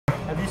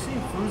Have you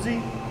seen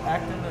FOUSEY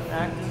acting?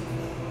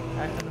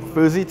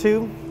 FOUSEY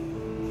too?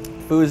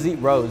 FOUSEY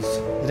Rose.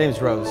 His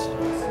name's Rose.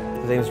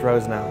 His name's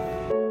Rose now.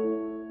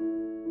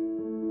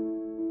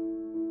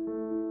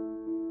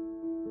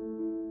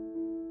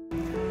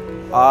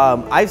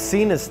 I've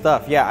seen his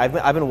stuff. Yeah,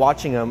 I've been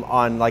watching him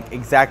on like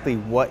exactly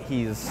what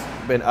he's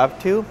been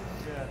up to.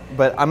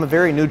 But I'm a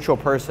very neutral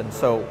person,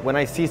 so when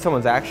I see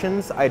someone's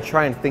actions, I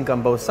try and think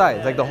on both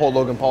sides, like the whole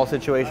Logan Paul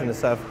situation and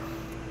stuff.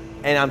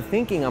 And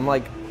I'm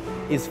like,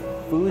 is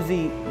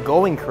FOUSEY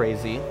going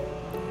crazy?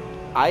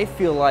 I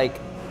feel like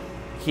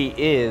he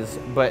is,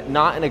 but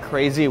not in a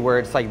crazy where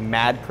it's like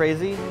mad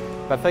crazy.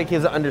 But I feel like he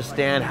doesn't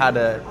understand how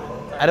to.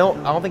 I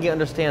don't think he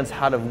understands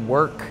how to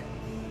work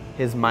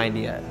his mind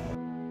yet.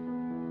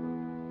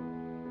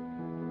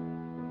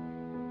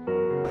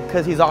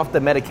 Because he's off the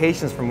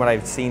medications from what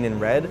I've seen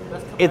and read.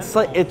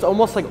 It's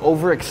almost like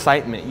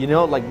overexcitement, you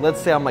know? Like let's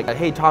say I'm like,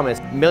 hey Thomas,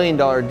 $1 million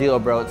deal,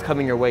 bro, it's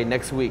coming your way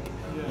next week.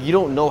 You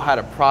don't know how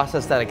to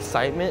process that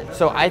excitement.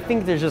 So I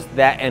think there's just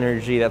that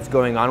energy that's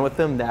going on with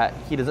him that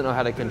he doesn't know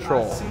how to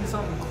control. I've seen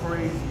something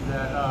crazy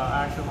that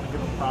I actually want to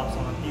give him props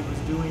on. He was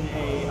doing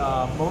a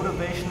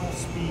motivational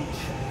speech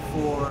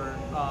for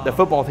the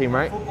football team,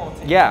 right? Football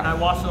team. Yeah. And I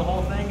watched the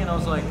whole thing and I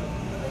was like,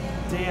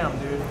 damn,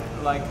 dude,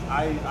 like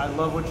I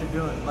love what you're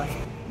doing. Like,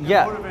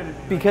 yeah,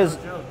 because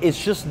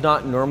it's just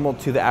not normal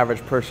to the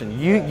average person.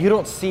 You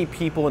don't see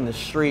people in the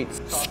streets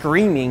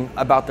screaming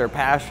about their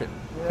passion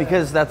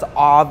because that's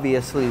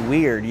obviously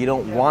weird. You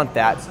don't want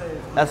that.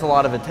 That's a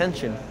lot of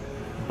attention.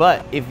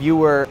 But if you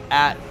were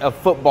at a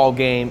football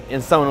game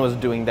and someone was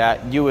doing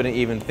that, you wouldn't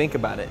even think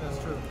about it.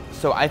 That's true.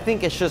 So I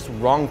think it's just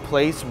wrong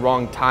place,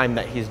 wrong time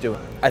that he's doing.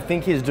 I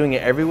think he's doing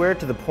it everywhere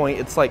to the point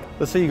it's like,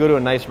 let's say you go to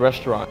a nice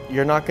restaurant.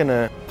 You're not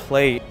gonna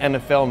play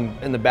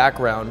NFL in the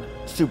background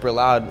super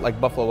loud like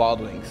Buffalo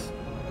Wild Wings.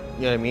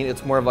 You know what I mean?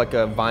 It's more of like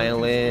a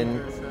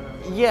violin.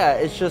 Yeah,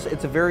 it's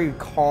a very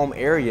calm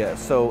area.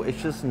 So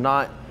it's just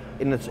not,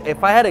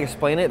 if I had to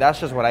explain it, that's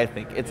just what I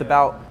think.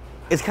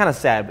 It's kind of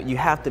sad, but you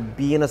have to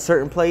be in a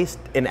certain place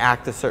and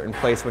act a certain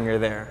place when you're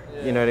there.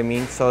 You know what I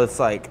mean? So it's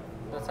like,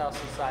 that's how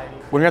society.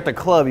 When you're at the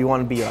club, you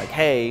want to be like,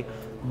 hey,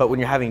 but when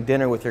you're having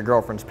dinner with your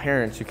girlfriend's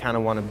parents, you kind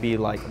of want to be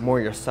like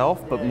more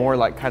yourself, but more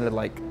like kind of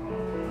like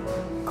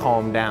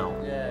calm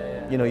down.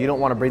 Yeah. You know, you don't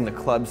want to bring the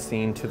club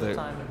scene to the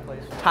Time and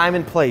place. Time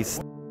and place.